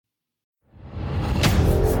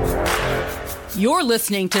You're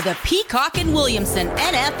listening to the Peacock and Williamson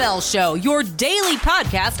NFL Show, your daily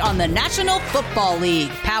podcast on the National Football League,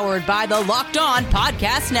 powered by the Locked On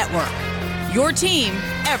Podcast Network. Your team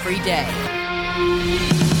every day.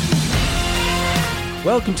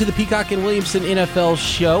 Welcome to the Peacock and Williamson NFL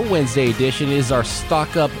Show. Wednesday edition is our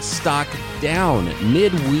Stock Up, Stock Down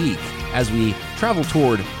midweek as we travel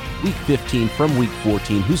toward Week 15 from Week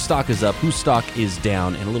 14. Whose stock is up, whose stock is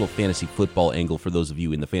down, and a little fantasy football angle for those of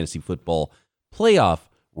you in the fantasy football playoff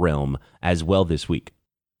realm as well this week.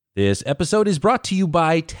 This episode is brought to you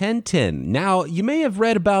by 1010. Now, you may have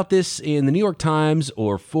read about this in the New York Times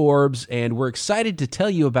or Forbes, and we're excited to tell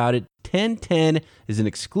you about it. 1010 is an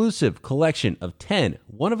exclusive collection of 10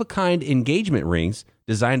 one-of-a-kind engagement rings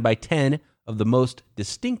designed by 10 of the most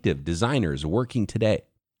distinctive designers working today.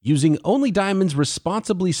 Using only diamonds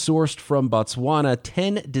responsibly sourced from Botswana,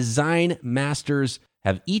 10 design masters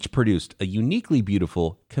have each produced a uniquely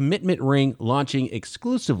beautiful commitment ring launching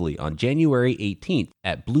exclusively on January 18th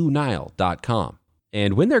at BlueNile.com.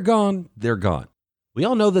 And when they're gone, they're gone. We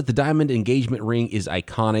all know that the diamond engagement ring is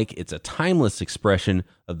iconic. It's a timeless expression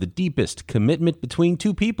of the deepest commitment between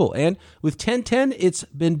two people. And with 1010, it's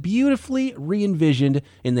been beautifully re-envisioned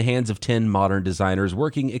in the hands of 10 modern designers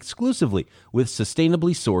working exclusively with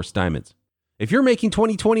sustainably sourced diamonds. If you're making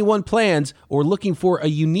 2021 plans or looking for a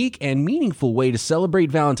unique and meaningful way to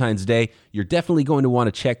celebrate Valentine's Day, you're definitely going to want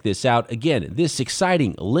to check this out. Again, this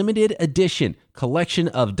exciting limited edition collection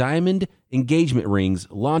of diamond engagement rings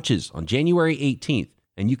launches on January 18th,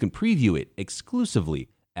 and you can preview it exclusively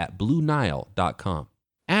at BlueNile.com.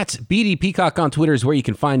 At BD Peacock on Twitter is where you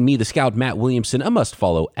can find me, the scout Matt Williamson, a must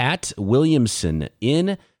follow at Williamson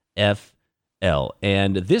NFL.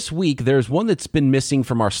 And this week, there's one that's been missing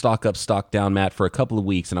from our Stock Up, Stock Down, Matt, for a couple of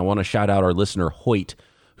weeks. And I want to shout out our listener, Hoyt,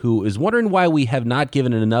 who is wondering why we have not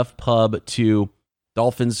given enough pub to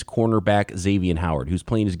Dolphins cornerback Xavier Howard, who's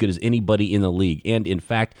playing as good as anybody in the league. And in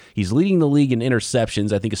fact, he's leading the league in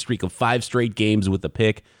interceptions. I think a streak of 5 straight games with a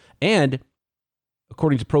pick. And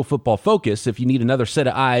according to Pro Football Focus, if you need another set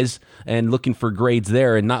of eyes and looking for grades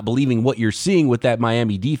there and not believing what you're seeing with that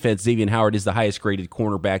Miami defense, Xavier Howard is the highest graded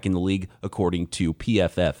cornerback in the league according to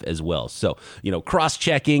PFF as well. So,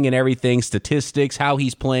 cross-checking and everything, statistics, how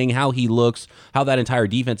he's playing, how he looks, how that entire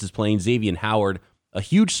defense is playing. Xavier Howard, a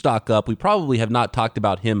huge stock up. We probably have not talked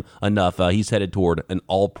about him enough. He's headed toward an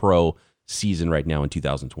all-pro season right now in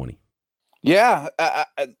 2020. Yeah,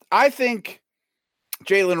 I think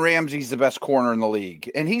Jalen Ramsey's the best corner in the league,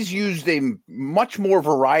 and he's used a much more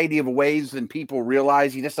variety of ways than people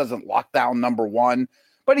realize. He just doesn't lock down number one,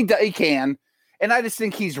 but he can, and I just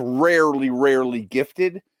think he's rarely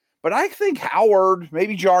gifted. But I think Howard,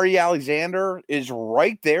 maybe Jari Alexander, is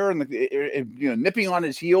right there in the nipping on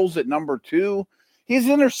his heels at number 2. He has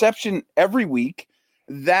interception every week.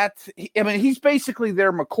 He's basically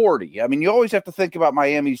their McCourty. You always have to think about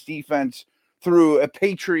Miami's defense through a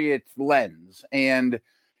Patriot lens. And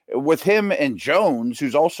with him and Jones,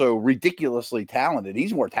 who's also ridiculously talented,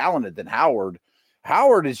 he's more talented than Howard.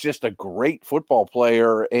 Howard is just a great football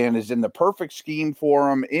player and is in the perfect scheme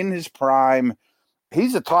for him in his prime.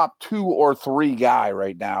 He's a top 2 or 3 guy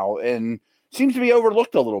right now and seems to be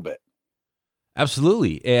overlooked a little bit.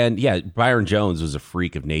 Absolutely. And yeah, Byron Jones was a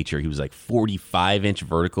freak of nature. He was like 45-inch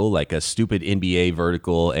vertical, like a stupid NBA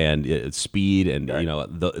vertical, and speed, and right.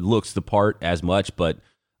 Looks the part as much, but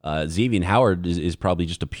Xavier Howard is probably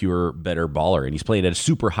just a pure better baller, and he's playing at a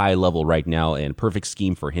super high level right now, and perfect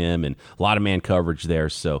scheme for him, and a lot of man coverage there,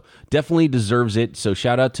 so definitely deserves it. So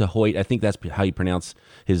shout out to Hoyt. I think that's how you pronounce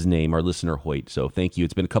his name, our listener Hoyt. So thank you.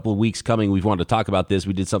 It's been a couple of weeks coming. We've wanted to talk about this.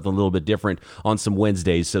 We did something a little bit different on some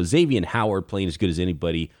Wednesdays. So Xavier Howard playing as good as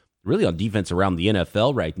anybody really on defense around the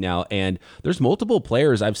NFL right now. And there's multiple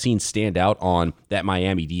players I've seen stand out on that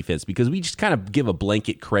Miami defense, because we just kind of give a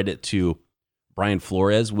blanket credit to Brian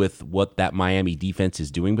Flores with what that Miami defense is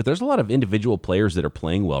doing, but there's a lot of individual players that are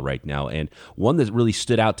playing well right now. And one that really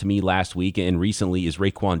stood out to me last week and recently is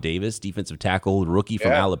Raekwon Davis, defensive tackle, rookie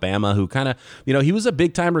from Alabama, who kind of, he was a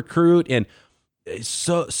big time recruit and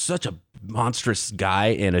such a monstrous guy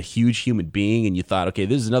and a huge human being. And you thought, okay,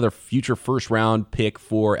 this is another future first round pick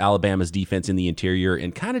for Alabama's defense in the interior,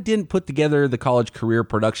 and kind of didn't put together the college career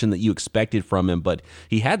production that you expected from him, but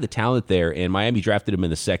he had the talent there, and Miami drafted him in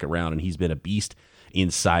the second round, and he's been a beast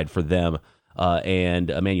inside for them. And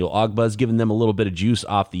Emmanuel Ogbah's given them a little bit of juice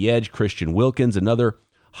off the edge. Christian Wilkins, another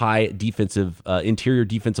high defensive interior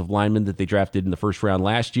defensive lineman that they drafted in the first round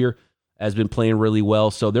last year, has been playing really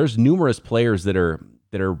well. So there's numerous players that are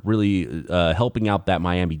really helping out that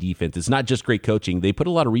Miami defense. It's not just great coaching. They put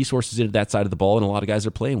a lot of resources into that side of the ball, and a lot of guys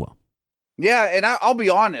are playing well. Yeah, and I'll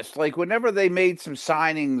be honest, like whenever they made some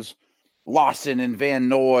signings Lawson and Van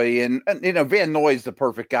Noy, and Van Noy is the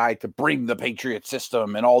perfect guy to bring the Patriot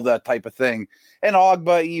system and all that type of thing. And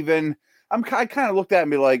Ogba even, I kind of looked at it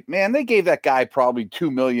and be like, man, they gave that guy probably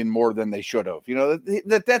 $2 million more than they should have.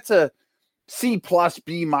 That's a C+,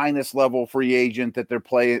 B- level free agent that they're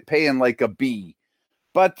paying like a B.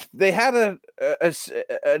 But they had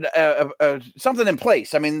something in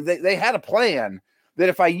place. I mean, they had a plan that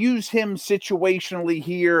if I use him situationally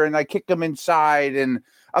here and I kick him inside, and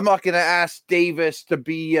I'm not going to ask Davis to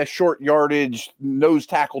be a short yardage nose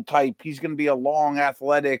tackle type. He's going to be a long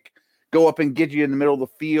athletic, go up and get you in the middle of the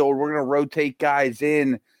field. We're going to rotate guys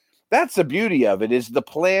in. That's the beauty of it, is the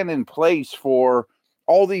plan in place for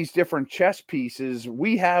all these different chess pieces.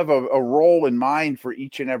 We have a role in mind for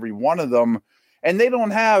each and every one of them. And they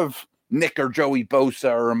don't have Nick or Joey Bosa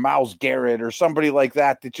or Myles Garrett or somebody like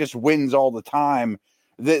that just wins all the time.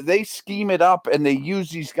 They scheme it up and they use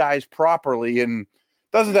these guys properly. And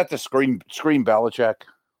doesn't that scream Belichick?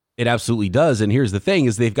 It absolutely does. And here's the thing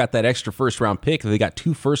is they've got that extra first-round pick. They got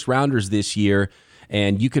 2 first-rounders this year,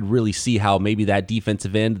 and you could really see how maybe that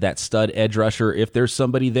defensive end, that stud edge rusher, if there's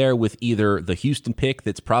somebody there with either the Houston pick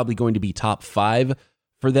that's probably going to be top 5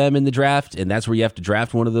 for them in the draft, and that's where you have to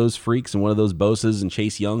draft one of those freaks and one of those Bosas and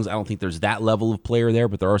Chase Youngs. I don't think there's that level of player there,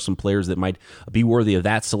 but there are some players that might be worthy of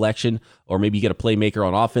that selection. Or maybe you get a playmaker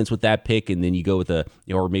on offense with that pick, and then you go with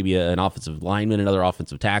or maybe an offensive lineman, another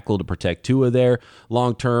offensive tackle to protect Tua there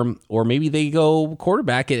long term. Or maybe they go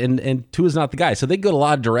quarterback, and Tua's not the guy. So they go a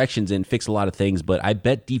lot of directions and fix a lot of things, but I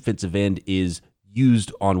bet defensive end is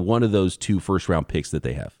used on one of those 2 first-round picks that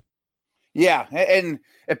they have. Yeah, and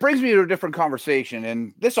it brings me to a different conversation,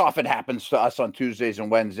 and this often happens to us on Tuesdays and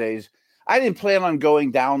Wednesdays. I didn't plan on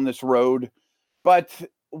going down this road, but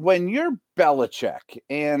when you're Belichick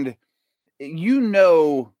and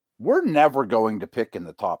we're never going to pick in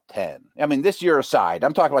the top 10. I mean, this year aside,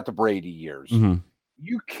 I'm talking about the Brady years. Mm-hmm.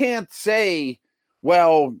 You can't say,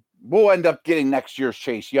 well, we'll end up getting next year's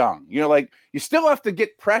Chase Young. You still have to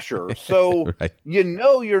get pressure. So, right.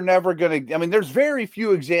 You're never going to, there's very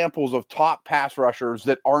few examples of top pass rushers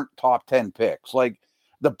that aren't top 10 picks. Like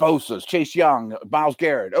the Bosas, Chase Young, Myles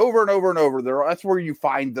Garrett, over and over and over. That's where you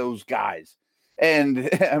find those guys. And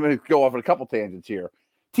I'm going to go off on a couple tangents here.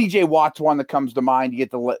 TJ Watt's one that comes to mind. You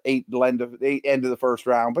get the end of the first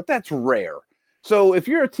round, but that's rare. So if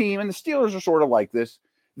you're a team, and the Steelers are sort of like this,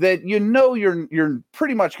 that you're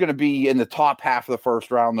pretty much going to be in the top half of the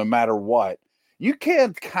first round no matter what, you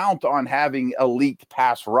can't count on having elite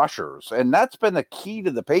pass rushers. And that's been the key to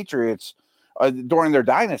the Patriots during their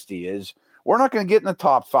dynasty is we're not going to get in the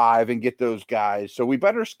top 5 and get those guys. So we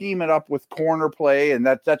better scheme it up with corner play, and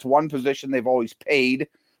that's one position they've always paid,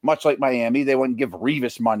 much like Miami. They wouldn't give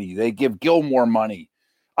Revis money. They give Gilmore money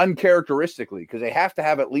uncharacteristically because they have to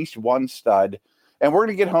have at least one stud. And we're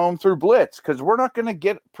going to get home through blitz because we're not going to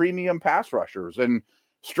get premium pass rushers. And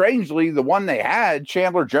strangely, the one they had,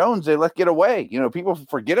 Chandler Jones, they let get away. People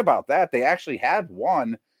forget about that. They actually had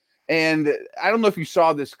one. And I don't know if you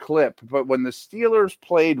saw this clip, but when the Steelers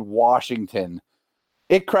played Washington,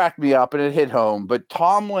 it cracked me up and it hit home. But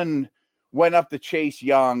Tomlin went up to Chase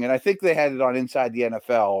Young, and I think they had it on Inside the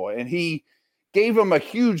NFL, and he gave him a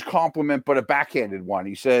huge compliment, but a backhanded one.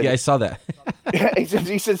 He said, yeah, I saw that.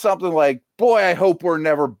 he said something like, boy, I hope we're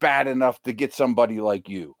never bad enough to get somebody like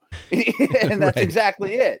you. And that's right.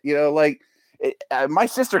 Exactly it. My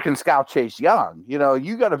sister can scout Chase Young.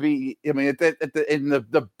 You got to be, in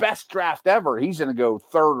the best draft ever, he's going to go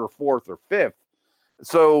 3rd or 4th or 5th.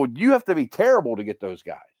 So you have to be terrible to get those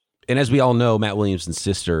guys. And as we all know, Matt Williamson's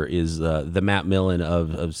sister is the Matt Millen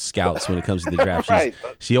of scouts when it comes to the draft. Right.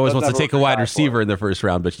 She always wants to take a wide receiver in the first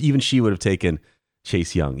round, but even she would have taken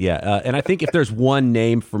Chase Young. Yeah. And I think if there's one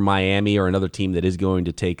name for Miami or another team that is going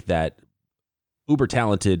to take that uber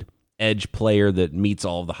talented edge player that meets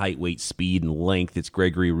all of the height, weight, speed, and length, it's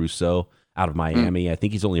Gregory Rousseau out of Miami. I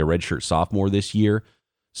think he's only a redshirt sophomore this year.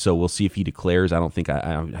 So we'll see if he declares. I don't think I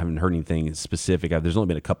haven't heard anything specific. There's only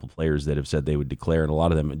been a couple players that have said they would declare, and a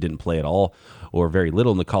lot of them didn't play at all or very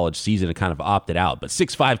little in the college season and kind of opted out. But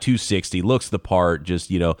 6'5", 260, looks the part, just,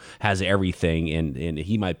 has everything, and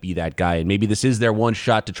he might be that guy. And maybe this is their one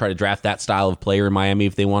shot to try to draft that style of player in Miami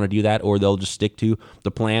if they want to do that, or they'll just stick to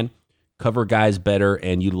the plan, cover guys better,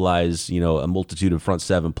 and utilize, a multitude of front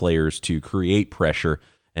 7 players to create pressure.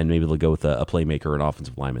 And maybe they'll go with a playmaker or an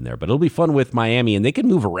offensive lineman there. But it'll be fun with Miami, and they could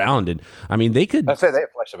move around. And they could. I'd say they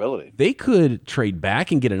have flexibility. They could trade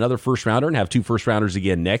back and get another first rounder and have 2 first rounders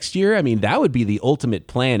again next year. That would be the ultimate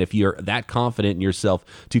plan if you're that confident in yourself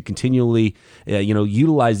to continually,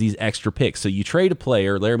 utilize these extra picks. So you trade a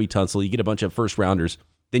player, Laramie Tunsil, you get a bunch of first rounders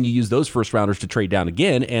then you use those first rounders to trade down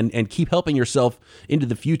again and keep helping yourself into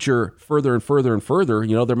the future further and further and further.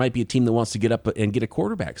 There might be a team that wants to get up and get a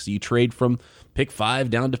quarterback. So you trade from pick 5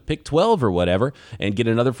 down to pick 12 or whatever and get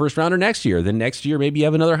another first rounder next year. Then next year, maybe you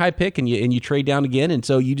have another high pick and you trade down again. And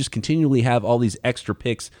so you just continually have all these extra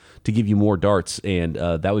picks to give you more darts. And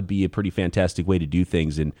that would be a pretty fantastic way to do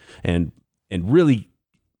things and really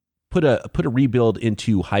put a rebuild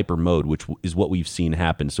into hyper mode, which is what we've seen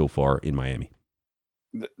happen so far in Miami.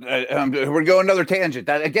 We're going another tangent.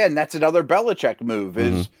 That's another Belichick move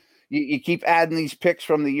is you keep adding these picks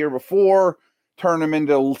from the year before, turn them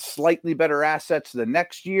into slightly better assets the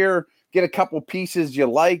next year, get a couple pieces you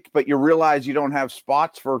like, but you realize you don't have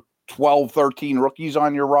spots for 12, 13 rookies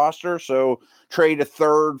on your roster. So trade a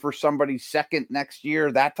third for somebody's second next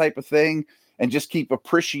year, that type of thing, and just keep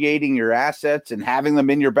appreciating your assets and having them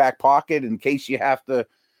in your back pocket in case you have to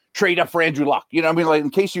trade up for Andrew Luck. In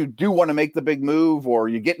case you do want to make the big move or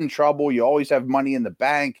you get in trouble, you always have money in the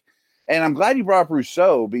bank. And I'm glad you brought up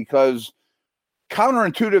Rousseau because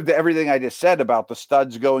counterintuitive to everything I just said about the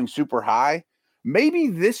studs going super high, maybe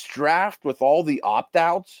this draft with all the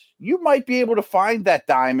opt-outs, you might be able to find that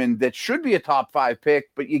diamond that should be a top 5 pick,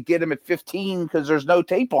 but you get him at 15 because there's no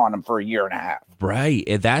tape on him for a year and a half. Right.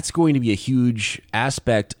 And that's going to be a huge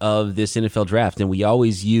aspect of this NFL draft. And we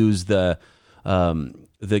always use the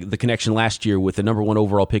connection last year with the number 1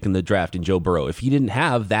 overall pick in the draft in Joe Burrow. If he didn't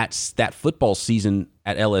have that football season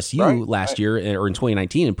at LSU last year or in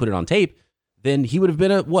 2019 and put it on tape, then he would have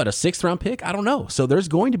been a 6th round pick? I don't know. So there's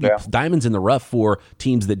going to be diamonds in the rough for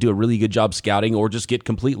teams that do a really good job scouting or just get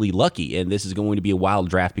completely lucky. And this is going to be a wild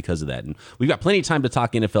draft because of that. And we've got plenty of time to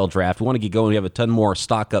talk NFL draft. We want to get going. We have a ton more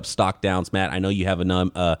stock up, stock downs. Matt, I know you have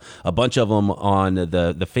a bunch of them on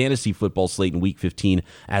the fantasy football slate in week 15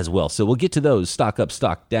 as well. So we'll get to those stock up,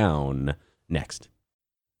 stock down next.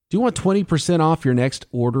 Do you want 20% off your next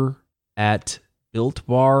order at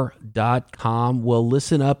BuiltBar.com? Well,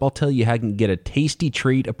 listen up. I'll tell you how you can get a tasty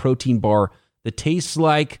treat, a protein bar that tastes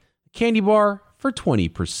like a candy bar for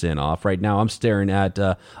 20% off. Right now, I'm staring at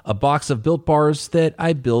a box of Built Bars that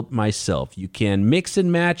I built myself. You can mix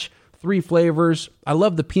and match 3 flavors. I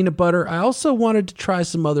love the peanut butter. I also wanted to try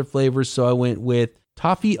some other flavors, so I went with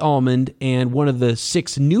toffee almond and one of the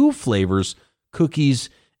 6 new flavors, cookies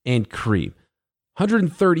and cream.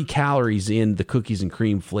 130 calories in the cookies and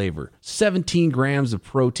cream flavor, 17 grams of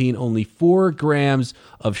protein, only 4 grams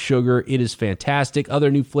of sugar. It is fantastic.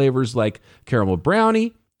 Other new flavors like caramel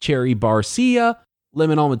brownie, cherry barcia,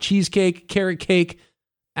 lemon almond cheesecake, carrot cake,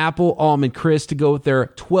 apple almond crisp to go with their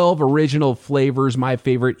 12 original flavors. My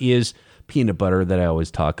favorite is peanut butter that I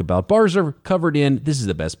always talk about. Bars are covered in, this is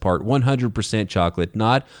the best part, 100% chocolate,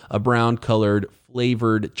 not a brown colored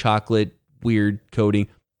flavored chocolate weird coating.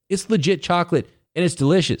 It's legit chocolate. And it's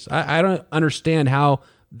delicious. I don't understand how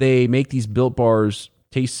they make these Built Bars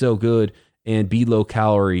taste so good and be low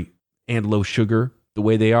calorie and low sugar the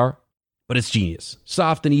way they are. But it's genius.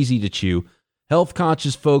 Soft and easy to chew. Health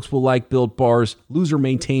conscious folks will like Built Bars. Lose or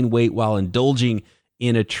maintain weight while indulging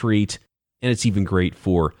in a treat. And it's even great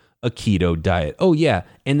for a keto diet. Oh yeah,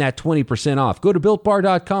 and that 20% off. Go to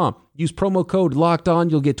BuiltBar.com. Use promo code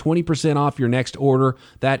LOCKEDON. You'll get 20% off your next order.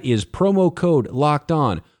 That is promo code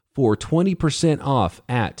LOCKEDON for 20% off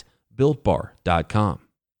at BuiltBar.com.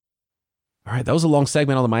 All right, that was a long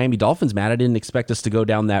segment on the Miami Dolphins, Matt. I didn't expect us to go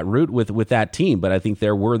down that route with that team, but I think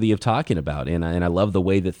they're worthy of talking about. And I love the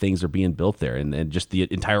way that things are being built there. And just the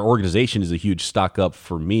entire organization is a huge stock up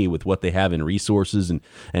for me with what they have in resources and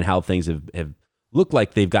how things have looked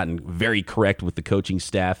like they've gotten very correct with the coaching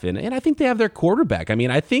staff. And I think they have their quarterback. I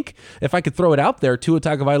mean, I think if I could throw it out there, Tua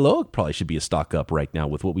Tagovailoa probably should be a stock up right now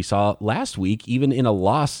with what we saw last week. Even in a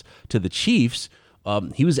loss to the Chiefs,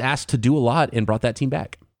 he was asked to do a lot and brought that team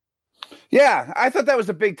back. Yeah, I thought that was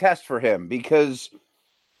a big test for him because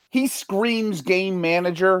he screams game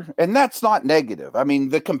manager, and that's not negative. I mean,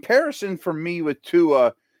 the comparison for me with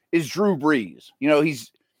Tua is Drew Brees.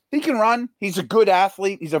 He can run. He's a good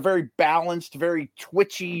athlete. He's a very balanced, very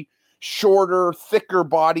twitchy, shorter, thicker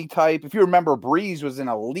body type. If you remember, Brees was an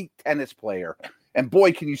elite tennis player. And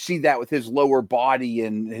boy, can you see that with his lower body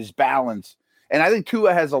and his balance. And I think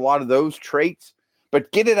Tua has a lot of those traits,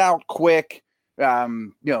 but get it out quick,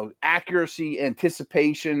 accuracy,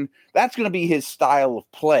 anticipation. That's going to be his style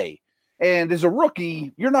of play. And as a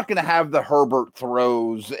rookie, you're not going to have the Herbert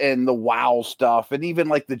throws and the wow stuff and even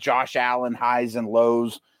like the Josh Allen highs and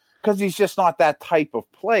lows, because he's just not that type of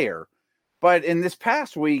player. But in this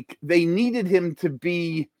past week, they needed him to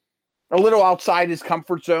be a little outside his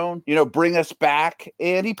comfort zone, bring us back,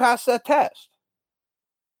 and he passed that test.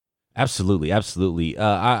 Absolutely, absolutely.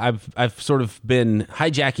 I've sort of been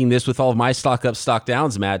hijacking this with all of my stock up, stock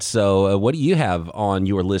downs, Matt. So what do you have on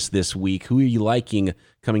your list this week? Who are you liking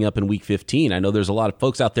coming up in Week 15? I know there's a lot of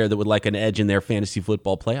folks out there that would like an edge in their fantasy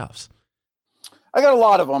football playoffs. I got a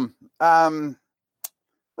lot of them.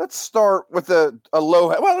 Let's start with a low.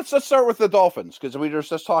 Well, let's start with the Dolphins because we were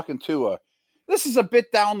just talking Tua. This is a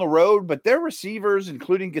bit down the road, but their receivers,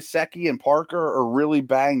 including Gesicki and Parker, are really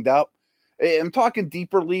banged up. I'm talking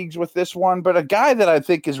deeper leagues with this one, but a guy that I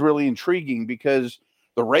think is really intriguing because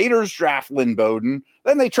the Raiders draft Lynn Bowden,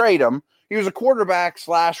 then they trade him. He was a quarterback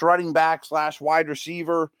 / running back / wide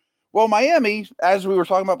receiver. Well, Miami, as we were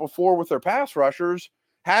talking about before with their pass rushers,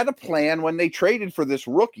 had a plan when they traded for this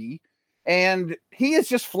rookie, and he is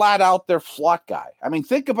just flat out their slot guy. I mean,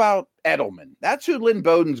 think about Edelman. That's who Lynn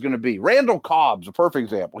Bowden's going to be. Randall Cobb's a perfect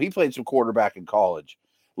example. He played some quarterback in college.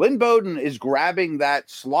 Lynn Bowden is grabbing that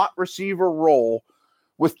slot receiver role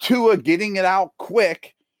with Tua getting it out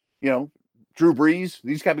quick. You know, Drew Brees,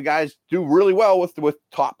 these kind of guys do really well with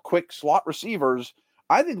top quick slot receivers.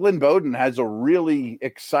 I think Lynn Bowden has a really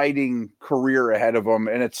exciting career ahead of him,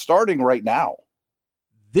 and it's starting right now.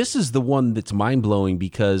 This is the one that's mind-blowing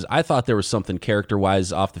because I thought there was something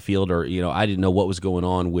character-wise off the field, or, I didn't know what was going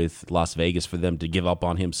on with Las Vegas for them to give up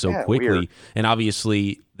on him so quickly. Weird. And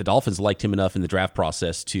obviously the Dolphins liked him enough in the draft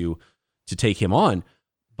process to take him on.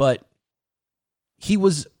 But he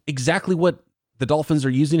was exactly what the Dolphins are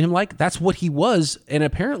using him like. That's what he was. And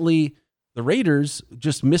apparently the Raiders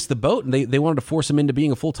just missed the boat, and they wanted to force him into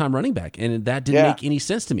being a full-time running back, and that didn't make any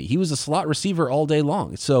sense to me. He was a slot receiver all day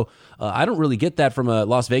long. So I don't really get that from a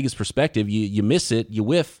Las Vegas perspective. You miss it, you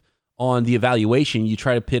whiff on the evaluation, you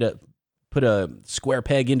try to put a square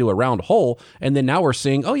peg into a round hole, and then now we're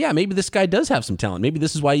saying, oh yeah, maybe this guy does have some talent. Maybe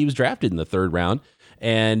this is why he was drafted in the 3rd round,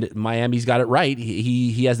 and Miami's got it right.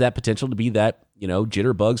 He has that potential to be that,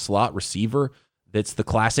 jitterbug slot receiver that's the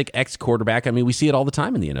classic ex-quarterback. I mean, we see it all the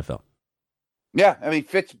time in the NFL. Yeah, I mean,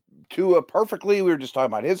 fits Tua perfectly. We were just talking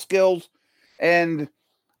about his skills. And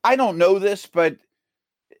I don't know this, but,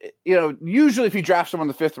 usually if you draft someone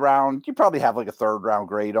in the 5th round, you probably have like a 3rd round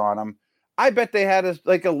grade on them. I bet they had a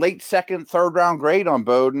late 2nd, 3rd round grade on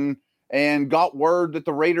Bowden and got word that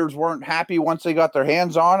the Raiders weren't happy once they got their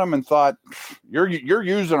hands on him and thought, you're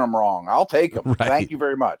using them wrong. I'll take them. Right. Thank you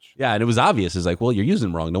very much. Yeah, and it was obvious. It's like, well, you're using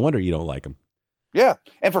them wrong. No wonder you don't like them. Yeah,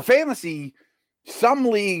 and for fantasy, some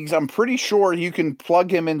leagues, I'm pretty sure you can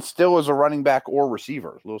plug him in still as a running back or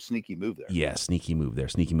receiver. A little sneaky move there. Yeah, sneaky move there.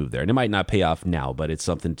 And it might not pay off now, but it's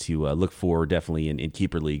something to look for definitely in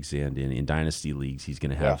keeper leagues and in dynasty leagues. He's going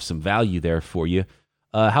to have some value there for you.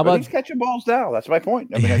 How about he's catching balls now? That's my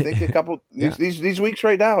point. I mean, I think a couple these weeks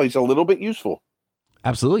right now, he's a little bit useful.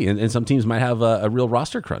 Absolutely, and some teams might have a real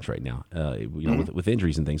roster crunch right now, with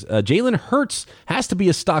injuries and things. Jalen Hurts has to be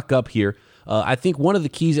a stock up here. I think one of the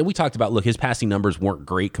keys, and we talked about, look, his passing numbers weren't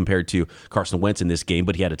great compared to Carson Wentz in this game,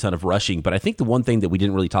 but he had a ton of rushing. But I think the one thing that we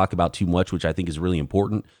didn't really talk about too much, which I think is really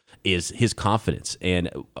important, is his confidence. And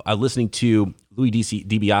listening to Louis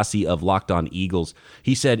DiBiase of Locked On Eagles,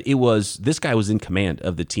 he said this guy was in command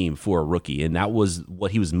of the team for a rookie, and that was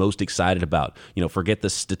what he was most excited about. Forget the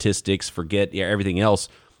statistics, forget everything else.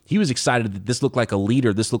 He was excited that this looked like a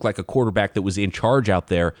leader. This looked like a quarterback that was in charge out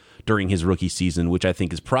there during his rookie season, which I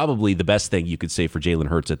think is probably the best thing you could say for Jalen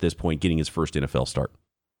Hurts at this point, getting his first NFL start.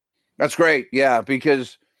 That's great. Yeah,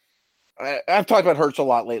 because I've talked about Hurts a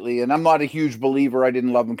lot lately, and I'm not a huge believer. I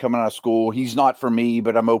didn't love him coming out of school. He's not for me,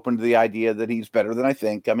 but I'm open to the idea that he's better than I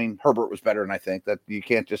think. I mean, Herbert was better than I think. That you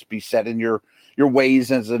can't just be set in your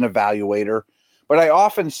ways as an evaluator. But I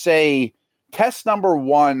often say test number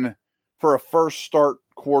 1 for a first start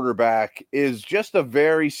quarterback is just a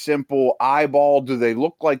very simple eyeball. Do they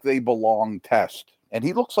look like they belong test? And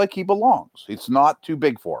he looks like he belongs. It's not too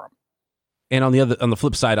big for him. And on the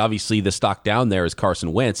flip side, obviously the stock down there is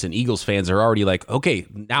Carson Wentz, and Eagles fans are already like, okay,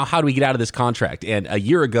 now how do we get out of this contract? And a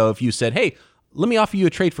year ago, if you said, hey, let me offer you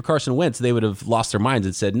a trade for Carson Wentz, they would have lost their minds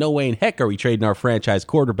and said, no way in heck are we trading our franchise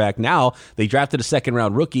quarterback. Now they drafted a 2nd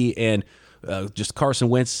round rookie, and just Carson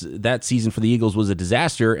Wentz that season for the Eagles was a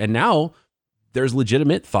disaster. And now there's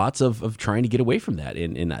legitimate thoughts of trying to get away from that.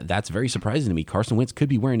 And that's very surprising to me. Carson Wentz could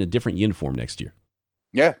be wearing a different uniform next year.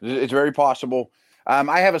 Yeah, it's very possible.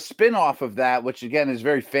 I have a spin-off of that, which, again, is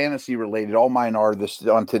very fantasy-related. All mine are this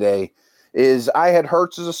on today, is I had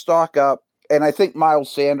Hurts as a stock up, and I think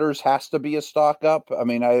Miles Sanders has to be a stock up. I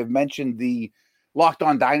mean, I have mentioned the Locked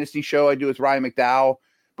On Dynasty show I do with Ryan McDowell.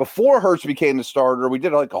 Before Hurts became the starter, we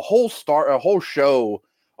did like a whole show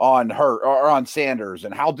on Hurt or on Sanders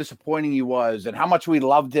and how disappointing he was and how much we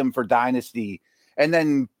loved him for Dynasty. And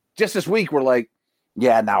then just this week, we're like,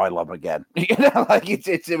 Yeah, now I love him again. Like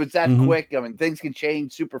it was that quick. I mean, things can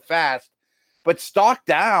change super fast. But stock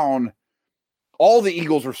down all the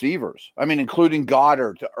Eagles receivers. I mean, including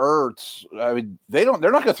Goddard to Ertz. I mean, they're not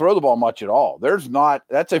going to throw the ball much at all.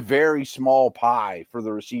 That's a very small pie for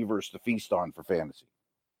the receivers to feast on for fantasy.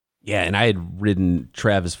 Yeah, and I had ridden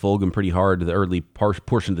Travis Fulgham pretty hard the early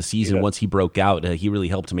portion of the season. Once he broke out, he really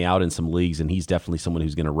helped me out in some leagues, and he's definitely someone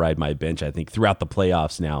who's going to ride my bench, I think, throughout the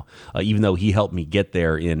playoffs now, even though he helped me get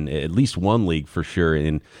there in at least one league for sure,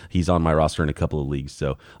 and he's on my roster in a couple of leagues.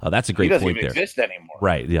 So that's a great point there. He doesn't even exist anymore.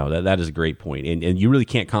 Right, that is a great point. And you really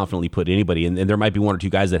can't confidently put anybody, and there might be one or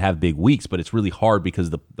two guys that have big weeks, but it's really hard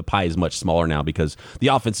because the pie is much smaller now because the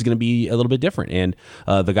offense is going to be a little bit different, and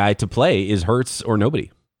the guy to play is Hurts or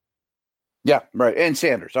nobody. Yeah, right. And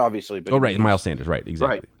Sanders, obviously. But right. And Miles Sanders, right.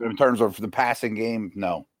 Exactly. Right. In terms of the passing game,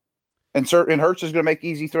 no. And Hurts is going to make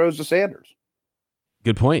easy throws to Sanders.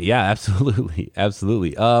 Good point. Yeah, absolutely.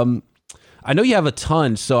 Absolutely. I know you have a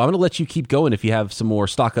ton, so I'm going to let you keep going. If you have some more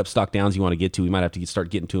stock up, stock downs you want to get to, we might have to start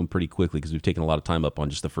getting to them pretty quickly because we've taken a lot of time up on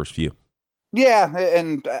just the first few. Yeah,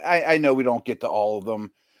 and I know we don't get to all of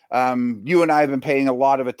them. You and I have been paying a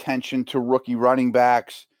lot of attention to rookie running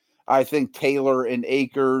backs. I think Taylor and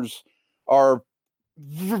Akers are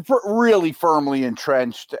really firmly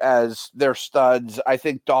entrenched as their studs. I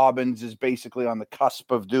think Dobbins is basically on the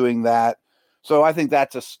cusp of doing that. So I think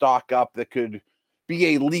that's a stock up that could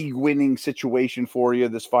be a league-winning situation for you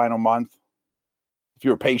this final month. If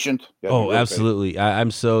you're patient. Oh, absolutely. I'm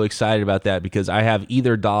so excited about that because I have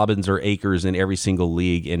either Dobbins or Akers in every single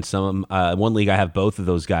league. And one league I have both of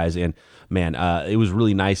those guys. And man, it was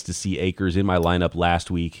really nice to see Akers in my lineup last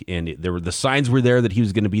week. And the signs were there that he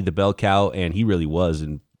was going to be the bell cow, and he really was.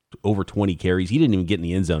 And over 20 carries. He didn't even get in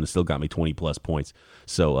the end zone and still got me 20-plus points.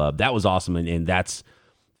 So that was awesome, and that's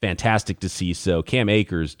fantastic to see. So Cam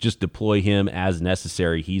Akers, just deploy him as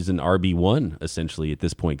necessary. He's an RB1 essentially at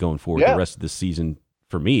this point going forward the rest of the season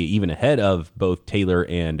for me, even ahead of both Taylor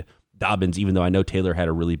and Dobbins, even though I know Taylor had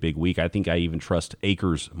a really big week. I think I even trust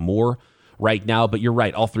Akers more right now, but you're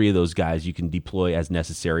right. All three of those guys you can deploy as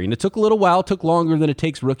necessary. And it took a little while, took longer than it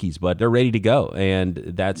takes rookies, but they're ready to go. And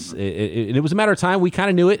that's it. And it was a matter of time. We kind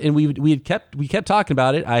of knew it, and we kept talking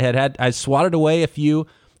about it. I swatted away a few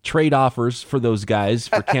trade offers for those guys,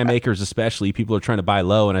 for Cam Akers especially. People are trying to buy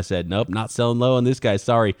low, and I said, nope, not selling low on this guy,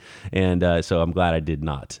 sorry. And so I'm glad I did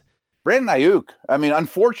not. Brandon Ayuk, I mean,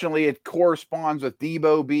 unfortunately, it corresponds with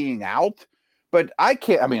Debo being out, but I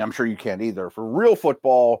can't, I mean, I'm sure you can't either. For real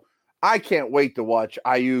football, I can't wait to watch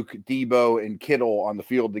Ayuk, Debo, and Kittle on the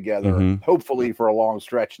field together, hopefully for a long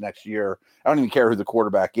stretch next year. I don't even care who the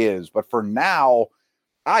quarterback is, but for now,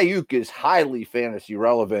 Ayuk is highly fantasy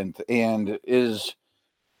relevant and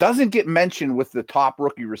doesn't get mentioned with the top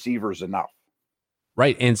rookie receivers enough.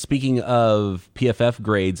 Right, and speaking of PFF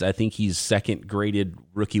grades, I think he's second graded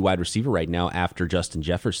rookie wide receiver right now after Justin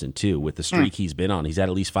Jefferson, too, with the streak he's been on. He's had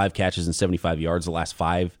at least 5 catches and 75 yards the last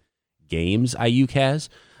 5 games Ayuk has.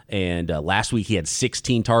 And last week he had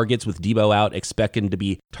 16 targets with Debo out, expecting to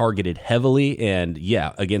be targeted heavily. And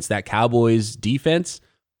yeah, against that Cowboys defense,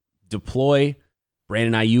 deploy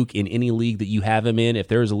Brandon Ayuk in any league that you have him in. If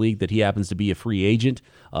there's a league that he happens to be a free agent,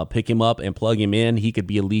 pick him up and plug him in. He could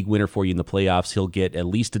be a league winner for you in the playoffs. He'll get at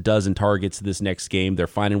least a dozen targets this next game. They're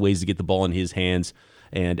finding ways to get the ball in his hands.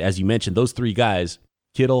 And as you mentioned, those 3 guys,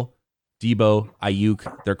 Kittle, Debo,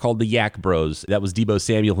 Ayuk, they're called the Yak Bros. That was Debo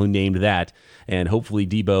Samuel who named that. And hopefully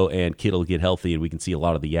Debo and Kittle get healthy and we can see a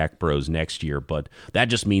lot of the Yak Bros next year. But that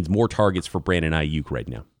just means more targets for Brandon Ayuk right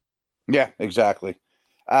now. Yeah, exactly.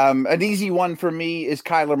 An easy one for me is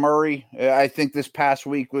Kyler Murray. I think this past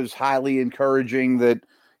week was highly encouraging that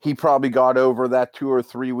he probably got over that 2 or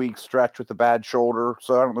 3 week stretch with a bad shoulder.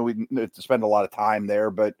 So I don't know, we need to spend a lot of time there,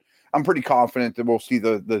 but I'm pretty confident that we'll see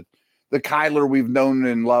the Kyler we've known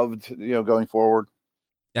and loved, going forward.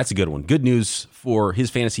 That's a good one. Good news for his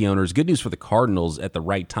fantasy owners. Good news for the Cardinals at the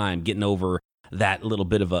right time, getting over that little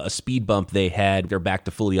bit of a speed bump they had. They're back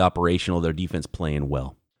to fully operational. Their defense playing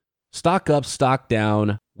well. Stock up, stock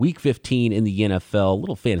down. Week 15 in the NFL. A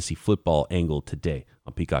little fantasy football angle today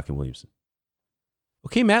on Peacock and Williamson.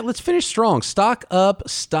 Okay, Matt, let's finish strong. Stock up,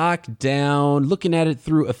 stock down. Looking at it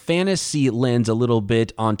through a fantasy lens a little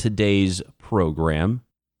bit on today's program.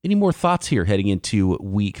 Any more thoughts here heading into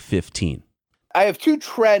week 15? I have 2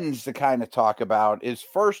 trends to kind of talk about.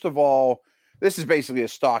 First of all, this is basically a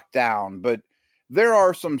stock down, but there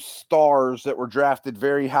are some stars that were drafted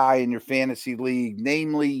very high in your fantasy league,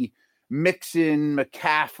 namely Mixon,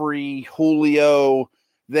 McCaffrey, Julio,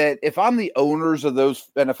 that if I'm the owners of those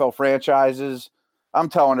NFL franchises, I'm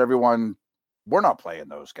telling everyone, we're not playing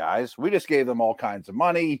those guys. We just gave them all kinds of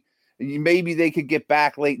money. Maybe they could get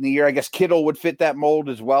back late in the year. I guess Kittle would fit that mold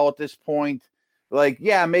as well at this point. Like,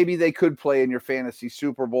 yeah, maybe they could play in your fantasy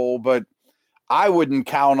Super Bowl, but I wouldn't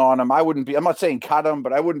count on them. I'm not saying cut them,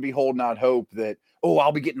 but I wouldn't be holding out hope that,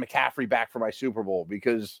 I'll be getting McCaffrey back for my Super Bowl,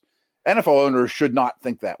 because NFL owners should not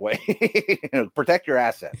think that way. Protect your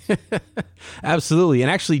assets. Absolutely. And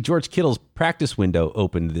actually, George Kittle's practice window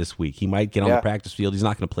opened this week. He might get on the practice field. He's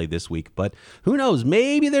not going to play this week, but who knows?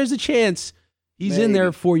 Maybe there's a chance he's in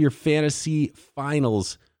there for your fantasy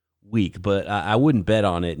finals week, but I wouldn't bet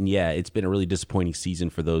on it. And yeah, it's been a really disappointing season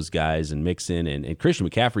for those guys, and Mixon and Christian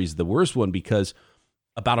McCaffrey's the worst one, because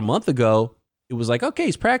about a month ago, it was like, okay,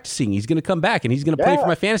 he's practicing. He's going to come back and he's going to play for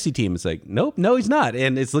my fantasy team. It's like, nope, no, he's not.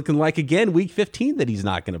 And it's looking like, again, week 15 that he's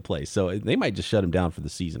not going to play. So they might just shut him down for the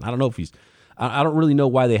season. I don't know if I don't really know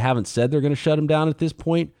why they haven't said they're going to shut him down at this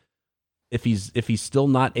point. If he's still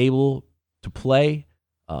not able to play,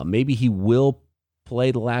 maybe he will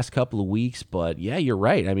play the last couple of weeks. But yeah, you're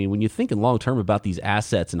right. I mean, when you're thinking long-term about these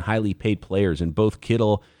assets and highly paid players, and both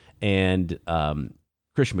Kittle and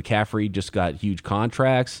Christian McCaffrey just got huge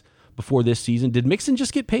contracts before this season. Did Mixon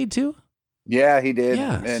just get paid too? Yeah, he did.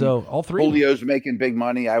 Yeah, and so all three. Julio's making big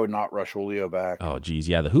money. I would not rush Julio back. Oh, geez,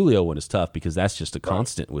 yeah, the Julio one is tough, because that's just a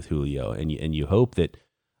constant with Julio, and you hope that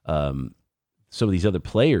some of these other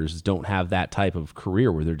players don't have that type of career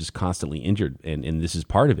where they're just constantly injured, and this is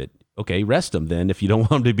part of it. Okay, rest them then. If you don't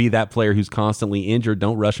want him to be that player who's constantly injured,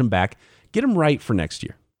 don't rush him back. Get him right for next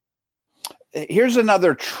year. Here's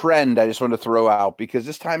another trend I just want to throw out, because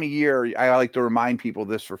this time of year, I like to remind people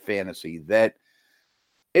this for fantasy, that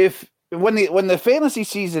when the fantasy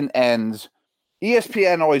season ends,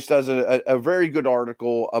 ESPN always does a very good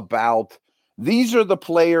article about, these are the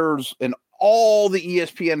players in all the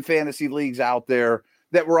ESPN fantasy leagues out there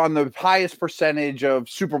that were on the highest percentage of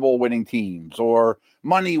Super Bowl winning teams or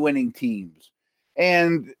money winning teams.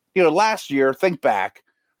 And, last year, think back,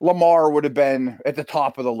 Lamar would have been at the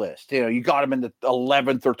top of the list. You got him in the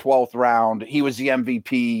 11th or 12th round. He was the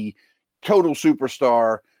MVP, total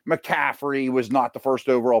superstar. McCaffrey was not the first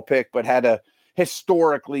overall pick, but had a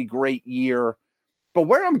historically great year. But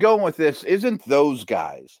where I'm going with this isn't those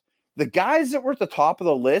guys. The guys that were at the top of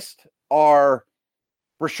the list are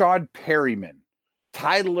Rashad Perryman,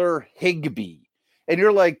 Tyler Higbee. And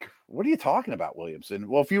you're like, what are you talking about, Williamson?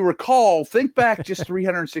 Well, if you recall, think back just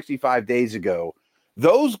 365 days ago.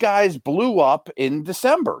 Those guys blew up in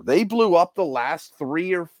December. They blew up the last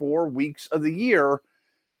 3 or 4 weeks of the year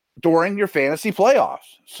during your fantasy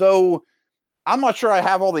playoffs. So I'm not sure I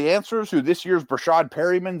have all the answers who this year's Rashad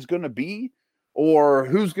Perryman's going to be, or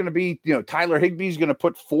who's going to be, Tyler Higbee's going to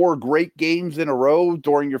put 4 great games in a row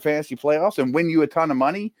during your fantasy playoffs and win you a ton of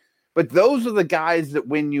money. But those are the guys that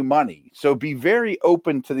win you money. So be very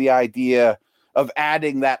open to the idea of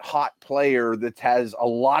adding that hot player that has a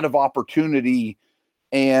lot of opportunity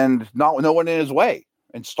and no one in his way,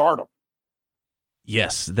 and start him.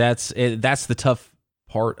 Yes, that's the tough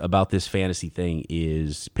part about this fantasy thing,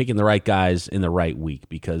 is picking the right guys in the right week,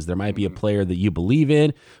 because there might be a player that you believe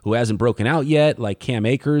in who hasn't broken out yet, like Cam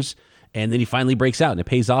Akers, and then he finally breaks out and it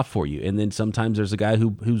pays off for you. And then sometimes there's a guy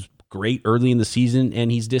who's great early in the season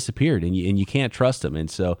and he's disappeared, and you can't trust him.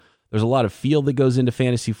 And so there's a lot of feel that goes into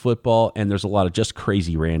fantasy football, and there's a lot of just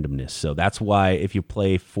crazy randomness. So that's why if you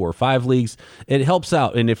play 4 or 5 leagues, it helps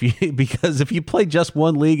out. And because if you play just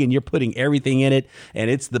one league and you're putting everything in it, and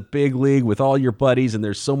it's the big league with all your buddies, and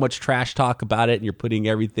there's so much trash talk about it, and you're putting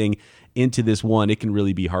everything into this one, it can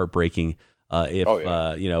really be heartbreaking.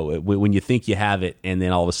 When you think you have it, and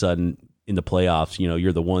then all of a sudden in the playoffs,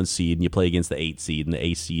 you're the 1 seed and you play against the 8 seed, and the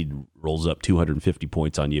 8 seed rolls up 250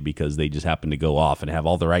 points on you because they just happen to go off and have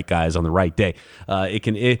all the right guys on the right day.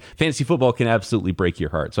 Fantasy football can absolutely break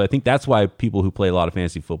your heart. So I think that's why people who play a lot of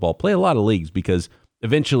fantasy football play a lot of leagues, because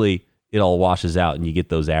eventually it all washes out and you get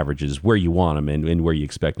those averages where you want them and where you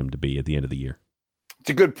expect them to be at the end of the year.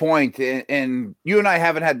 It's a good point. And you and I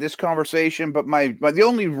haven't had this conversation, but the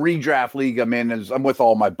only redraft league I'm in is I'm with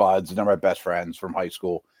all my buds and they're my best friends from high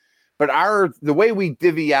school. But the way we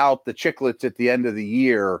divvy out the chicklets at the end of the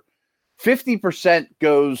year, 50%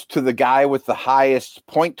 goes to the guy with the highest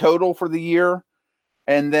point total for the year.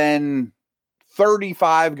 And then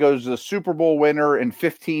 35 goes to the Super Bowl winner and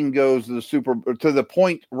 15 goes to the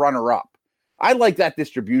point runner up. I like that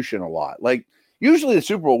distribution a lot. Like, usually the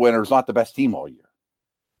Super Bowl winner is not the best team all year.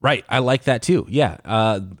 Right. I like that too. Yeah.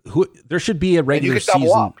 There should be a regular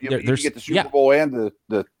season. You get the Super Bowl and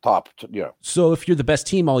the top, So if you're the best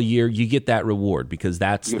team all year, you get that reward because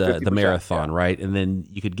that's the marathon, right? And then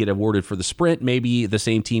you could get awarded for the sprint. Maybe the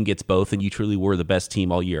same team gets both and you truly were the best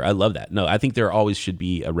team all year. I love that. No, I think there always should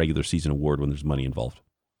be a regular season award when there's money involved.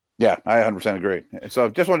 Yeah, I 100% agree. So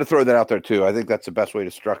just wanted to throw that out there too. I think that's the best way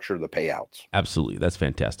to structure the payouts. Absolutely. That's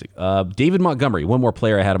fantastic. David Montgomery, one more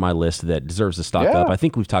player I had on my list that deserves to stock up. I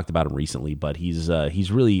think we've talked about him recently, but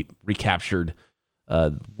he's really recaptured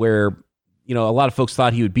where, a lot of folks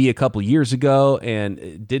thought he would be a couple years ago, and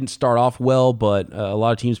it didn't start off well, but a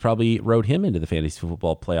lot of teams probably rode him into the fantasy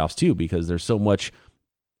football playoffs too, because there's so much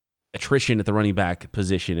attrition at the running back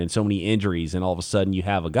position and so many injuries, and all of a sudden you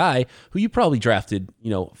have a guy who you probably drafted,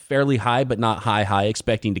 fairly high, but not high,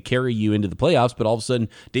 expecting to carry you into the playoffs, but all of a sudden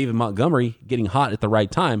David Montgomery getting hot at the right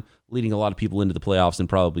time, leading a lot of people into the playoffs and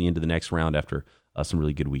probably into the next round after some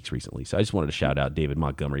really good weeks recently. So I just wanted to shout out David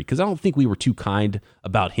Montgomery, because I don't think we were too kind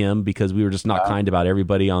about him, because we were just not kind about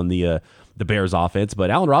everybody on the Bears offense, but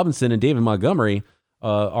Allen Robinson and David Montgomery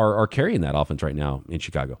are carrying that offense right now in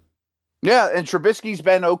Chicago. Yeah, and Trubisky's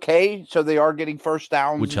been okay, so they are getting first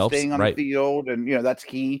downs, which helps, staying on the field, and that's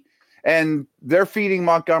key. And they're feeding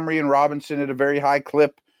Montgomery and Robinson at a very high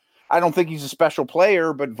clip. I don't think he's a special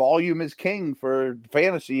player, but volume is king for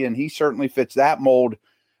fantasy, and he certainly fits that mold.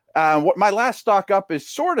 What my last stock up is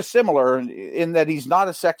sort of similar in that he's not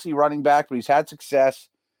a sexy running back, but he's had success.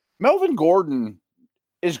 Melvin Gordon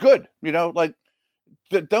is good,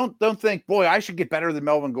 Don't think, boy, I should get better than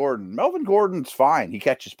Melvin Gordon. Melvin Gordon's fine. He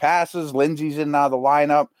catches passes. Lindsey's in and out of the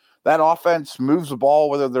lineup. That offense moves the ball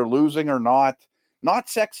whether they're losing or not. Not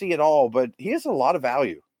sexy at all, but he has a lot of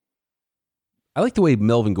value. I like the way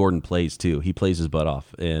Melvin Gordon plays too. He plays his butt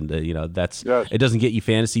off, and it doesn't get you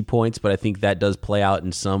fantasy points, but I think that does play out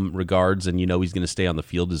in some regards. And he's going to stay on the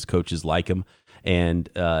field as coaches like him, and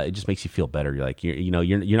it just makes you feel better. You're like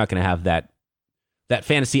you're not going to have that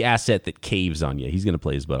fantasy asset that caves on you. He's going to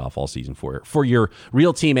play his butt off all season for your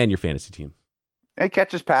real team and your fantasy team. He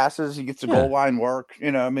catches passes. He gets the goal line work.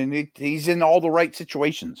 He's in all the right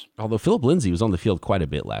situations. Although Philip Lindsay was on the field quite a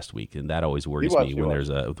bit last week, and that always worries me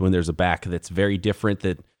when there's a back that's very different,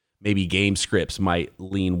 that maybe game scripts might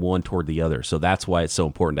lean one toward the other. So that's why it's so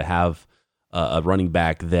important to have a running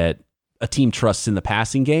back that a team trusts in the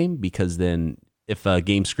passing game, because then if a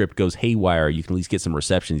game script goes haywire, you can at least get some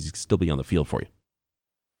receptions. He can still be on the field for you.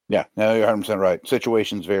 Yeah, no, you're 100% right.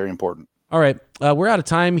 Situation's very important. All right. We're out of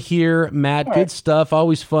time here, Matt. All good stuff.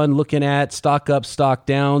 Always fun looking at stock up, stock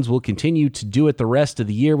downs. We'll continue to do it the rest of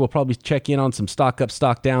the year. We'll probably check in on some stock up,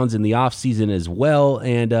 stock downs in the off season as well.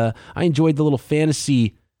 And I enjoyed the little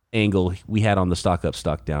fantasy angle we had on the stock up,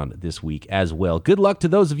 stock down this week as well. Good luck to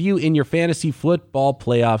those of you in your fantasy football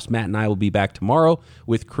playoffs. Matt and I will be back tomorrow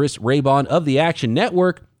with Chris Raybon of the Action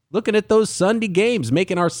Network, looking at those Sunday games,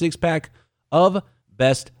 making our 6-pack of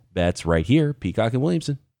best bets right here. Peacock and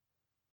Williamson.